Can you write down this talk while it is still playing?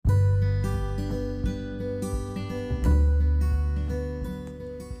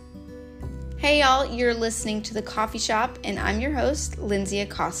Hey y'all, you're listening to The Coffee Shop, and I'm your host, Lindsay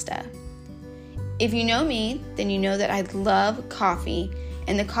Acosta. If you know me, then you know that I love coffee,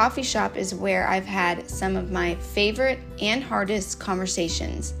 and The Coffee Shop is where I've had some of my favorite and hardest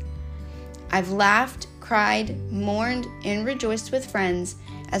conversations. I've laughed, cried, mourned, and rejoiced with friends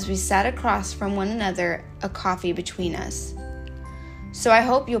as we sat across from one another, a coffee between us. So I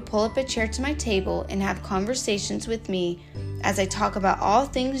hope you'll pull up a chair to my table and have conversations with me as I talk about all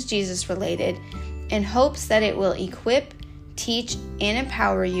things Jesus related, in hopes that it will equip, teach, and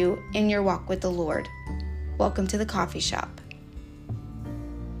empower you in your walk with the Lord. Welcome to The Coffee Shop.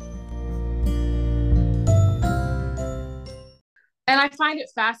 And I find it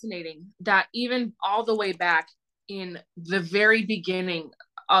fascinating that even all the way back in the very beginning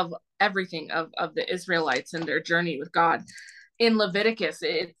of everything of the Israelites and their journey with God, in Leviticus,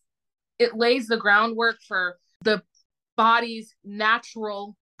 it lays the groundwork for the body's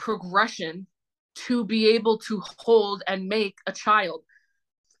natural progression to be able to hold and make a child.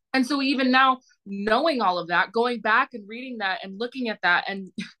 And so even now, knowing all of that, going back and reading that and looking at that,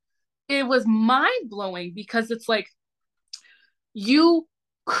 and it was mind-blowing because it's like, you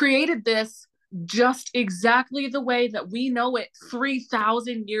created this just exactly the way that we know it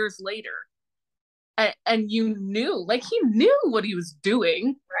 3,000 years later. And you knew, like, he knew what he was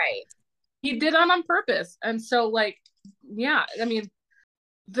doing. Right. He did it on purpose. And so, like, yeah, I mean,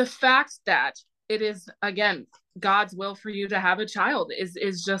 the fact that it is, again, God's will for you to have a child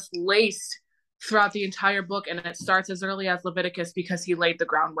is just laced throughout the entire book. And it starts as early as Leviticus because he laid the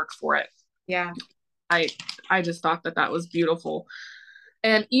groundwork for it. Yeah. I just thought that was beautiful.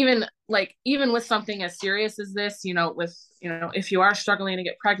 And even with something as serious as this, if you are struggling to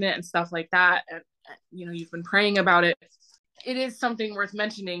get pregnant and stuff like that, and you've been praying about it, it is something worth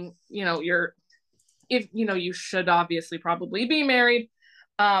mentioning. You should obviously probably be married,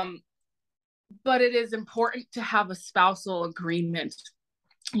 but it is important to have a spousal agreement.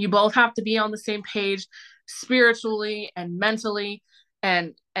 You both have to be on the same page spiritually and mentally,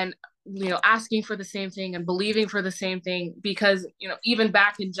 and asking for the same thing and believing for the same thing, because even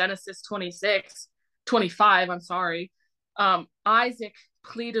back in Genesis 25, Isaac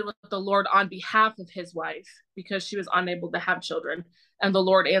pleaded with the Lord on behalf of his wife because she was unable to have children, and the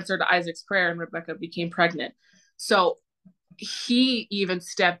Lord answered Isaac's prayer and Rebekah became pregnant. So he even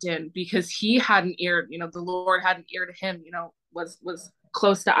stepped in because he had an ear, the Lord had an ear to him, was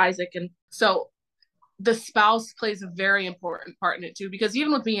close to Isaac. And so the spouse plays a very important part in it too, because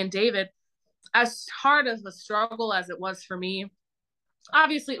even with me and David, as hard of a struggle as it was for me,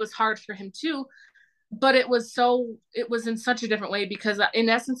 obviously it was hard for him too, but it was in such a different way, because in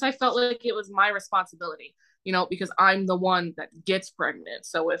essence, I felt like it was my responsibility, because I'm the one that gets pregnant.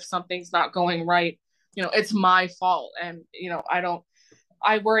 So if something's not going right, it's my fault. And,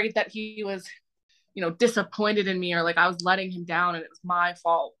 I worried that he was, disappointed in me, or like I was letting him down and it was my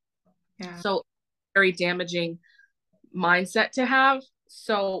fault. Yeah. So very damaging mindset to have.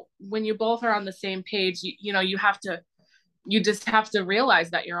 So when you both are on the same page, you just have to realize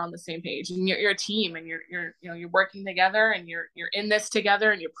that you're on the same page, and you're a team, and you're working together, and you're in this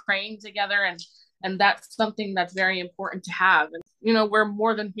together, and you're praying together, and that's something that's very important to have. And we're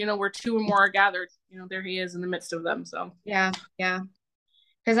more than, we're two or more are gathered, there he is in the midst of them. So Yeah.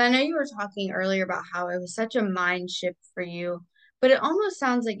 Because I know you were talking earlier about how it was such a mind shift for you, but it almost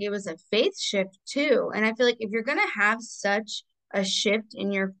sounds like it was a faith shift too. And I feel like if you're going to have such a shift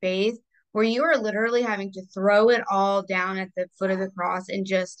in your faith, where you are literally having to throw it all down at the foot of the cross and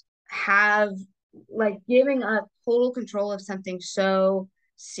just have, like, giving up total control of something so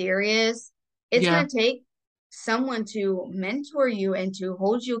serious, it's yeah, going to take someone to mentor you and to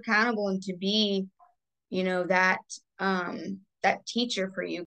hold you accountable and to be, that teacher for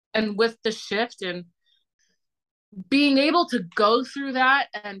you. and with the shift and being able to go through that,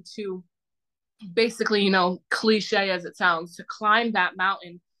 and to basically, cliche as it sounds, to climb that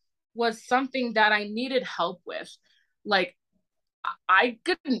mountain was something that I needed help with. Like, I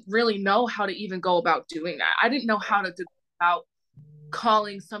didn't really know how to even go about doing that. I didn't know how to go about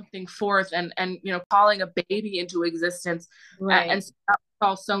calling something forth, and calling a baby into existence. Right. And so that was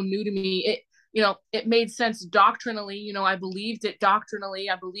all so new to me. It made sense doctrinally. I believed it doctrinally.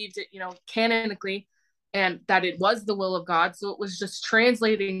 I believed it, canonically, and that it was the will of God. So it was just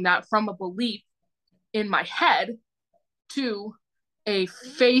translating that from a belief in my head to a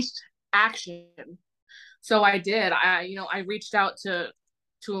faith action. So I did. I reached out to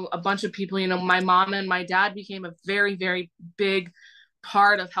a bunch of people. My mom and my dad became a very, very big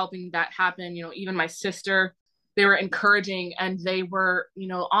part of helping that happen. Even my sister, they were encouraging, and they were,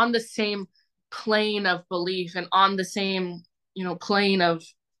 on the same plane of belief, and on the same, plane of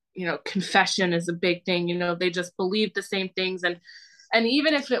confession is a big thing. They just believe the same things. And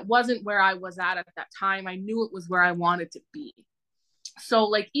even if it wasn't where I was at that time, I knew it was where I wanted to be. So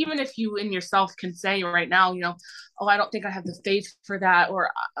like, even if you in yourself can say right now, oh, I don't think I have the faith for that, or,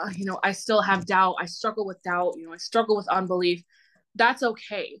 I still have doubt. I struggle with doubt. I struggle with unbelief. That's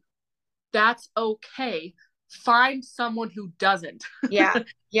okay. That's okay. Find someone who doesn't. Yeah.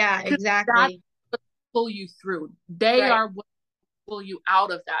 Yeah, exactly. That's pull you through. They Right. are what pull you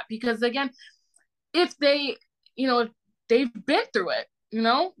out of that. Because again, if if they've been through it,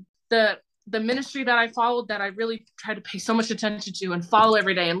 the ministry that I followed, that I really tried to pay so much attention to and follow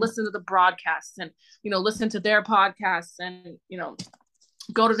every day and listen to the broadcasts and, listen to their podcasts and,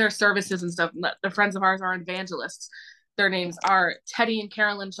 go to their services and stuff. The friends of ours are evangelists. Their names are Teddy and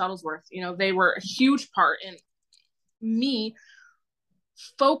Carolyn Shuttlesworth. They were a huge part in me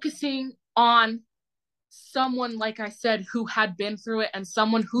focusing on someone, like I said, who had been through it and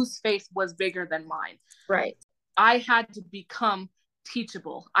someone whose faith was bigger than mine. Right. I had to become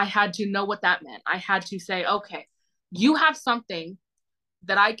teachable. I had to know what that meant. I had to say, okay, you have something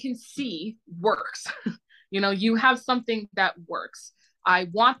that I can see works. You have something that works. I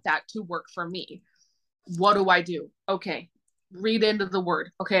want that to work for me. What do I do? Okay, read into the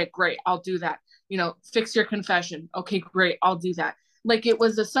word. Okay, great. I'll do that. Fix your confession. Okay, great. I'll do that. Like, it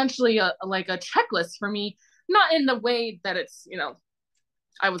was essentially a checklist for me, not in the way that it's,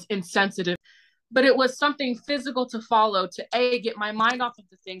 I was insensitive, but it was something physical to follow to get my mind off of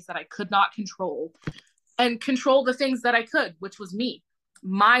the things that I could not control and control the things that I could, which was me,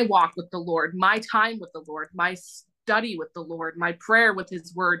 my walk with the Lord, my time with the Lord, my study with the Lord, my prayer with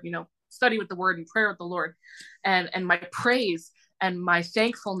his word, study with the word and prayer with the Lord, and my praise and my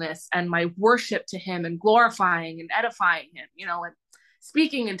thankfulness and my worship to him and glorifying and edifying him, and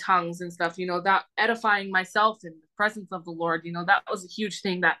speaking in tongues and stuff, that edifying myself in the presence of the Lord, that was a huge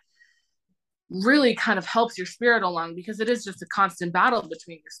thing that really kind of helps your spirit along, because it is just a constant battle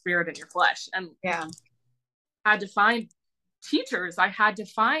between your spirit and your flesh. And yeah, I had to find teachers. I had to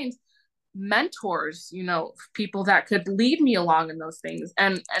find mentors, people that could lead me along in those things.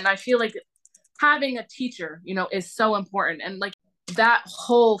 And I feel like having a teacher, is so important. And like, that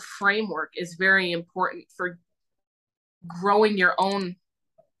whole framework is very important for growing your own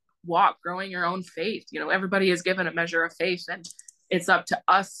walk, growing your own faith. Everybody is given a measure of faith, and it's up to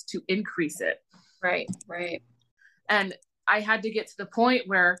us to increase it. Right, right. And I had to get to the point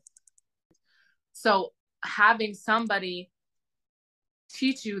where, so having somebody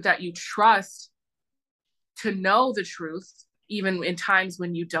teach you that you trust, to know the truth, even in times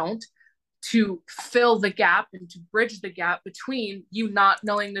when you don't, to fill the gap and to bridge the gap between you not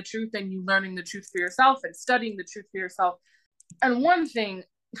knowing the truth and you learning the truth for yourself and studying the truth for yourself. And one thing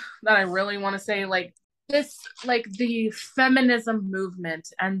that I really want to say, like this, like the feminism movement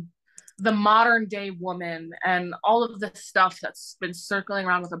and the modern day woman and all of the stuff that's been circling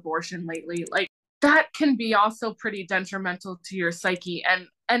around with abortion lately, like that can be also pretty detrimental to your psyche.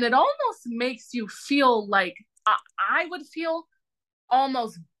 And it almost makes you feel like, I would feel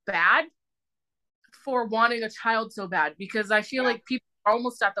almost bad for wanting a child so bad, because I feel like people are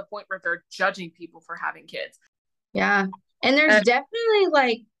almost at the point where they're judging people for having kids. Yeah. And there's definitely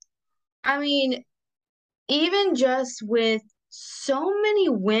like, I mean, even just with so many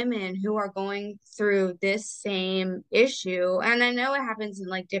women who are going through this same issue, and I know it happens in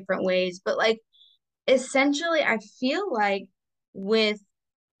like different ways, but like essentially, I feel like with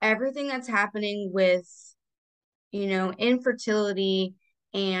everything that's happening with, infertility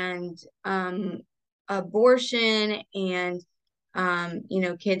and abortion and,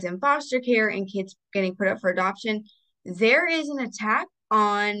 kids in foster care and kids getting put up for adoption, there is an attack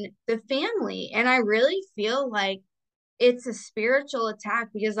on the family. And I really feel like it's a spiritual attack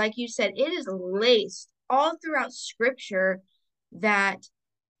because, like you said, it is laced all throughout scripture that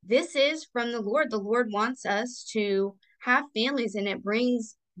this is from the Lord. The Lord wants us to have families, and it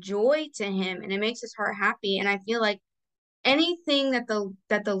brings joy to him and it makes his heart happy. And I feel like anything that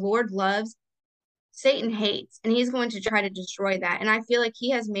the Lord loves, Satan hates, and he's going to try to destroy that. And I feel like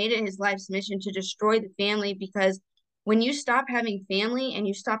he has made it his life's mission to destroy the family, because when you stop having family and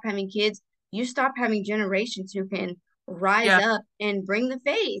you stop having kids, you stop having generations who can rise up and bring the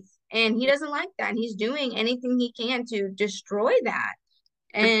faith. And he doesn't like that. And he's doing anything he can to destroy that.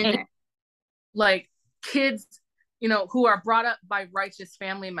 And like kids, who are brought up by righteous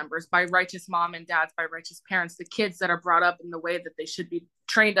family members, by righteous mom and dads, by righteous parents, the kids that are brought up in the way that they should be,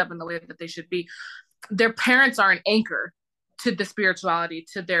 trained up in the way that they should be, their parents are an anchor to the spirituality,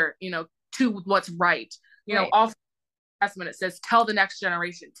 to their, to what's right. All through the Testament, it says, tell the next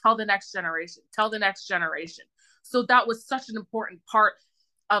generation, tell the next generation, tell the next generation. So that was such an important part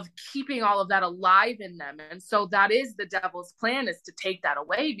of keeping all of that alive in them. And so that is the devil's plan, is to take that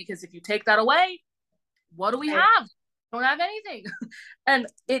away, because if you take that away, what do we have? Don't have anything. And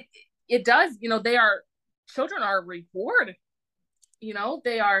it does, children are a reward.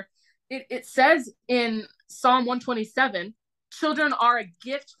 They are, it says in Psalm 127, children are a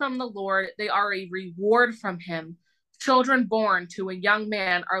gift from the Lord. They are a reward from him. Children born to a young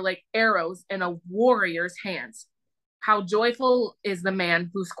man are like arrows in a warrior's hands. How joyful is the man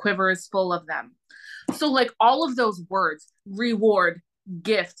whose quiver is full of them. So like all of those words, reward,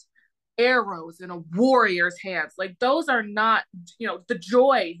 gift, arrows in a warrior's hands, like those are not, the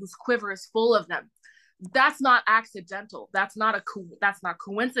joy whose quiver is full of them. That's not accidental. That's not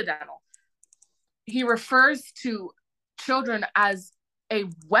coincidental. He refers to children as a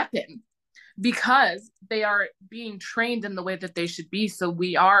weapon because they are being trained in the way that they should be. So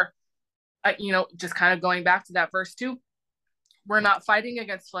we are, just kind of going back to that verse 2, we're not fighting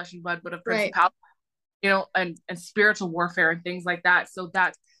against flesh and blood, but of principality, and spiritual warfare and things like that. So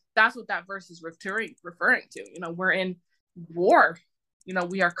that's what that verse is referring to. We're in war.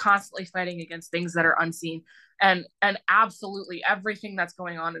 We are constantly fighting against things that are unseen, and absolutely everything that's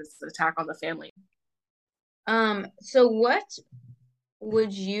going on is an attack on the family. So what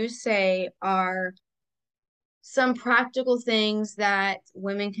would you say are some practical things that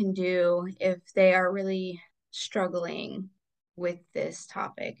women can do if they are really struggling with this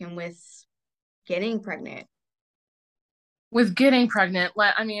topic and with getting pregnant? With getting pregnant,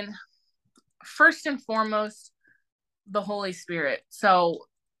 first and foremost, the Holy Spirit. So,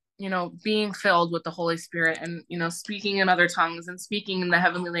 being filled with the Holy Spirit and, speaking in other tongues and speaking in the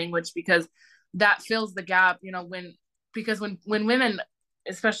heavenly language, because that fills the gap, when women,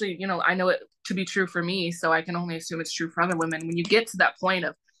 especially, I know it to be true for me, so I can only assume it's true for other women. When you get to that point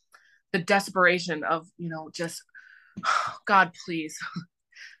of the desperation of, just, God, please,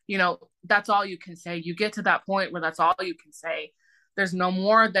 that's all you can say. You get to that point where that's all you can say. There's no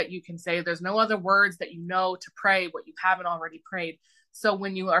more that you can say. There's no other words that to pray what you haven't already prayed. So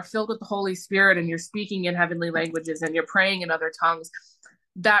when you are filled with the Holy Spirit and you're speaking in heavenly languages and you're praying in other tongues,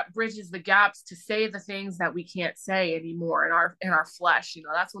 that bridges the gaps to say the things that we can't say anymore in our flesh.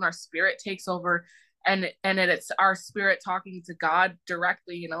 That's when our spirit takes over, and it's our spirit talking to God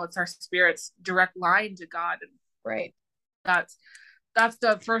directly. It's our spirit's direct line to God. And right. That's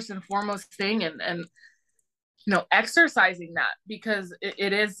the first and foremost thing. And exercising that, because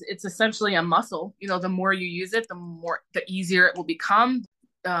it's essentially a muscle. The more you use it, the easier it will become.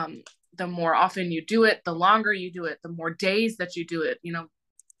 The more often you do it, the longer you do it, the more days that you do it,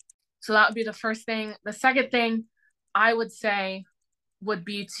 So that would be the first thing. The second thing I would say would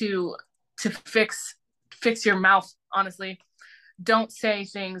be to fix your mouth, honestly. Don't say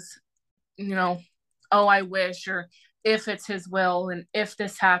things, oh, I wish, or if it's his will, and if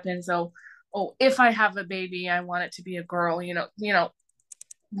this happens, oh, if I have a baby, I want it to be a girl, when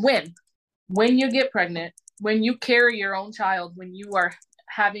you get pregnant, when you carry your own child, when you are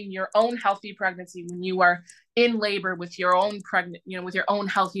having your own healthy pregnancy, when you are in labor with your own with your own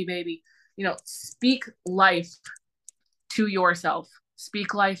healthy baby, speak life to yourself,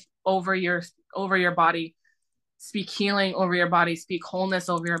 speak life over your body, speak healing over your body, speak wholeness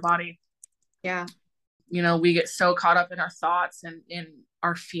over your body. Yeah. We get so caught up in our thoughts and in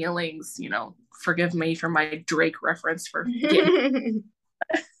our feelings, forgive me for my Drake reference for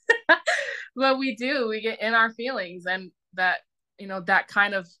but we get in our feelings, and that, that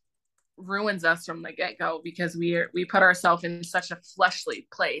kind of ruins us from the get-go, because we put ourselves in such a fleshly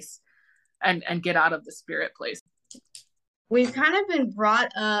place and get out of the spirit place. We've kind of been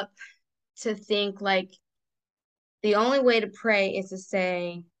brought up to think like the only way to pray is to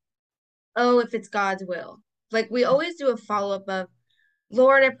say, oh, if it's God's will. Like we always do a follow-up of,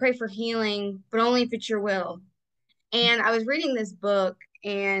 Lord, I pray for healing, but only if it's your will. And I was reading this book,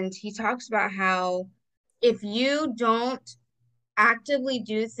 and he talks about how if you don't actively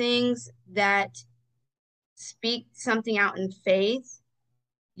do things that speak something out in faith,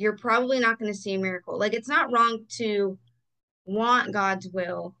 you're probably not going to see a miracle. Like it's not wrong to want God's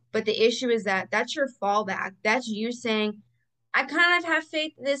will, but the issue is that that's your fallback. That's you saying, I kind of have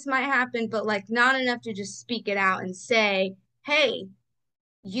faith this might happen, but like not enough to just speak it out and say, hey,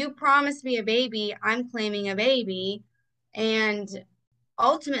 you promised me a baby, I'm claiming a baby. And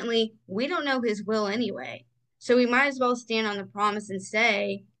ultimately, we don't know his will anyway. So we might as well stand on the promise and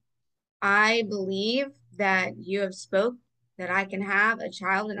say, I believe that you have spoke that I can have a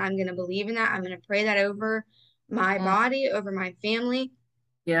child, and I'm going to believe in that. I'm going to pray that over my body, over my family.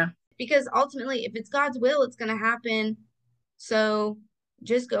 Yeah. Because ultimately, if it's God's will, it's going to happen. So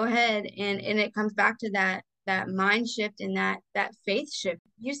just go ahead. And it comes back to that that mind shift and that faith shift.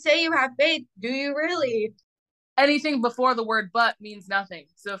 You say you have faith, do you really? Anything before the word but means nothing.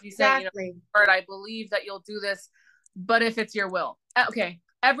 So if you say, Exactly. Lord, I believe that you'll do this, but if it's your will. Okay,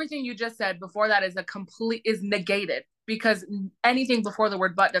 everything you just said before that is negated, because anything before the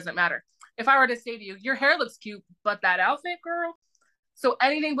word but doesn't matter. If I were to say to you, your hair looks cute, but that outfit, girl. So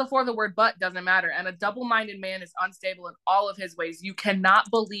anything before the word but doesn't matter. And a double-minded man is unstable in all of his ways. You cannot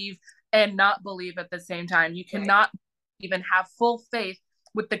believe and not believe at the same time. You cannot even have full faith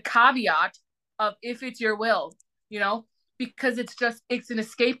with the caveat of if it's your will, because it's an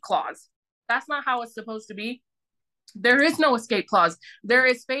escape clause. That's not how it's supposed to be. There is no escape clause. There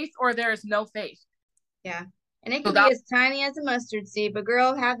is faith or there is no faith. Yeah. And it could be as tiny as a mustard seed, but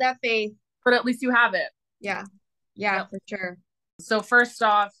girl, have that faith. But at least you have it. Yeah. Yeah, for sure. So first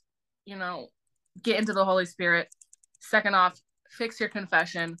off, get into the Holy Spirit. Second off, fix your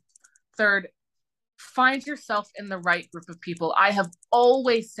confession. Third, find yourself in the right group of people. I have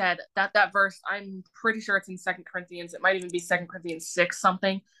always said that verse, I'm pretty sure it's in 2 Corinthians. It might even be 2 Corinthians 6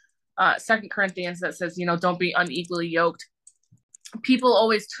 something. 2 Corinthians that says, don't be unequally yoked. People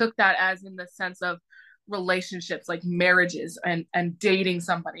always took that as in the sense of relationships, like marriages and dating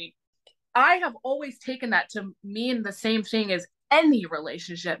somebody. I have always taken that to mean the same thing as any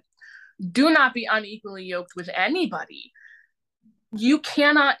relationship. Do not be unequally yoked with anybody. You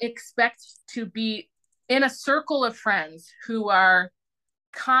cannot expect to be in a circle of friends who are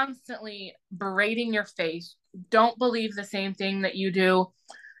constantly berating your faith, don't believe the same thing that you do,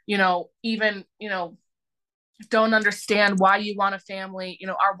 even, don't understand why you want a family,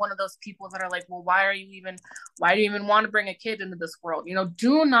 are one of those people that are like, well, why do you even want to bring a kid into this world?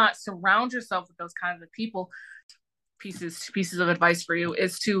 Do not surround yourself with those kinds of people. Pieces of advice for you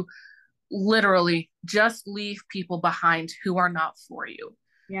is to literally just leave people behind who are not for you.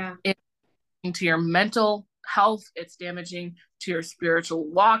 Yeah. It's to your mental health, it's damaging to your spiritual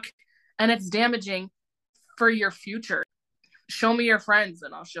walk, and it's damaging for your future. Show me your friends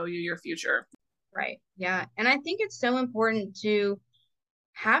and I'll show you your future. Right. Yeah. And I think it's so important to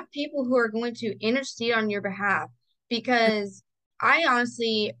have people who are going to intercede on your behalf, because I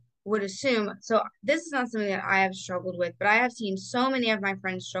honestly would assume, so this is not something that I have struggled with, but I have seen so many of my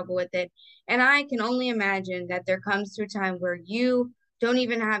friends struggle with it. And I can only imagine that there comes to a time where you don't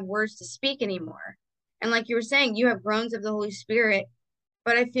even have words to speak anymore. And like you were saying, you have groans of the Holy Spirit,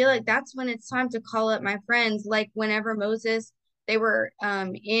 but I feel like that's when it's time to call up my friends. Like whenever Moses, they were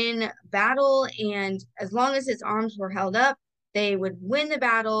in battle, and as long as his arms were held up, they would win the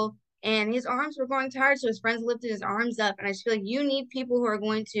battle, and his arms were growing tired, so his friends lifted his arms up. And I just feel like you need people who are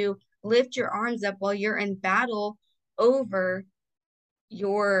going to lift your arms up while you're in battle over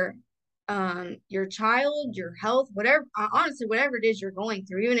your child, your health, whatever, honestly, whatever it is you're going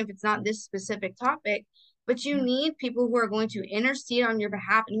through, even if it's not this specific topic. But you need people who are going to intercede on your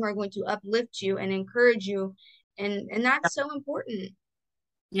behalf and who are going to uplift you and encourage you, and that's so important.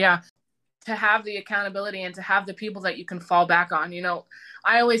 Yeah, to have the accountability and to have the people that you can fall back on.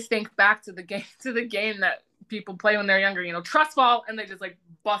 I always think back to the game that people play when they're younger, trust fall, and they just like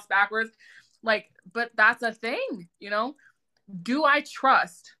bust backwards. But that's a thing, do I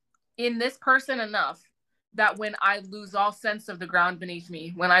trust in this person enough that when I lose all sense of the ground beneath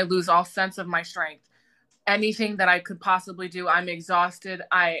me, when I lose all sense of my strength, anything that I could possibly do, I'm exhausted.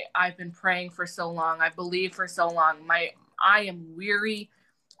 I've been praying for so long. I believe for so long. I am weary.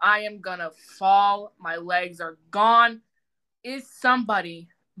 I am gonna fall. My legs are gone. Is somebody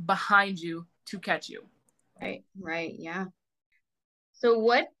behind you to catch you? Right, yeah. So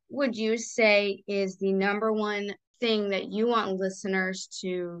what would you say is the number one thing that you want listeners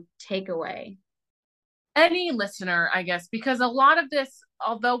to take away? Any listener, I guess, because a lot of this,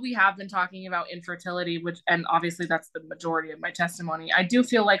 although we have been talking about infertility, and obviously that's the majority of my testimony, I do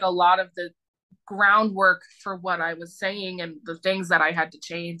feel like a lot of the groundwork for what I was saying and the things that I had to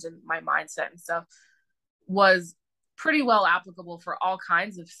change in my mindset and stuff was pretty well applicable for all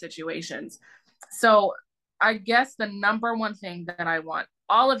kinds of situations. So I guess the number one thing that I want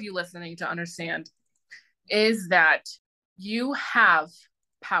all of you listening to understand is that you have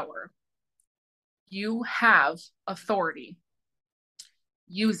power. You have authority.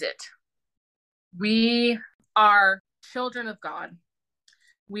 Use it. We are children of God.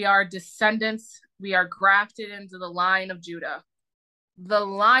 We are descendants. We are grafted into the line of Judah. The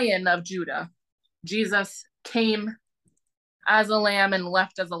Lion of Judah. Jesus came as a lamb and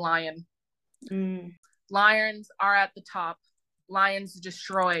left as a lion. Lions are at the top. Lions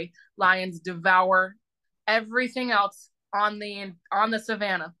destroy. Lions devour. Everything else on the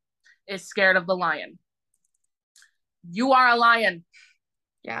savannah is scared of the lion. You are a lion.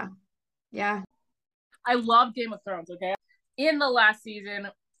 Yeah. I love Game of Thrones, okay? In the last season,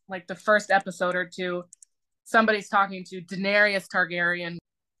 like the first episode or two, somebody's talking to Daenerys Targaryen.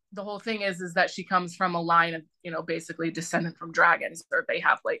 The whole thing is that she comes from a line of, you know, basically descendant from dragons, or they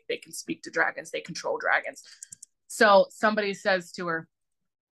have like, they can speak to dragons, they control dragons. So somebody says to her,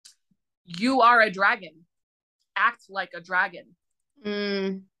 you are a dragon, act like a dragon.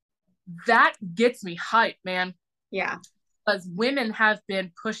 That gets me hyped, man. Yeah. Because women have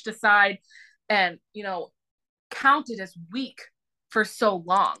been pushed aside and, you know, counted as weak for so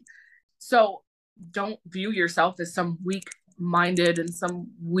long. So don't view yourself as some weak-minded and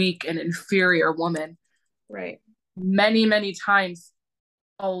some weak and inferior woman. Right. Many, many times,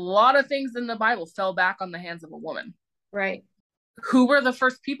 a lot of things in the Bible fell back on the hands of a woman. Right. Who were the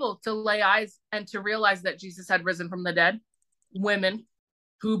first people to lay eyes and to realize that Jesus had risen from the dead? Women.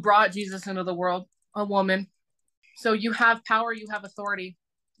 Who brought Jesus into the world? A woman. So you have power, you have authority.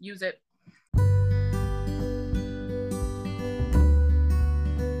 Use it.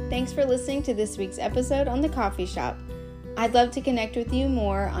 Thanks for listening to this week's episode on The Coffee Shop. I'd love to connect with you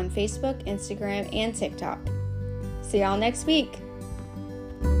more on Facebook, Instagram, and TikTok. See y'all next week.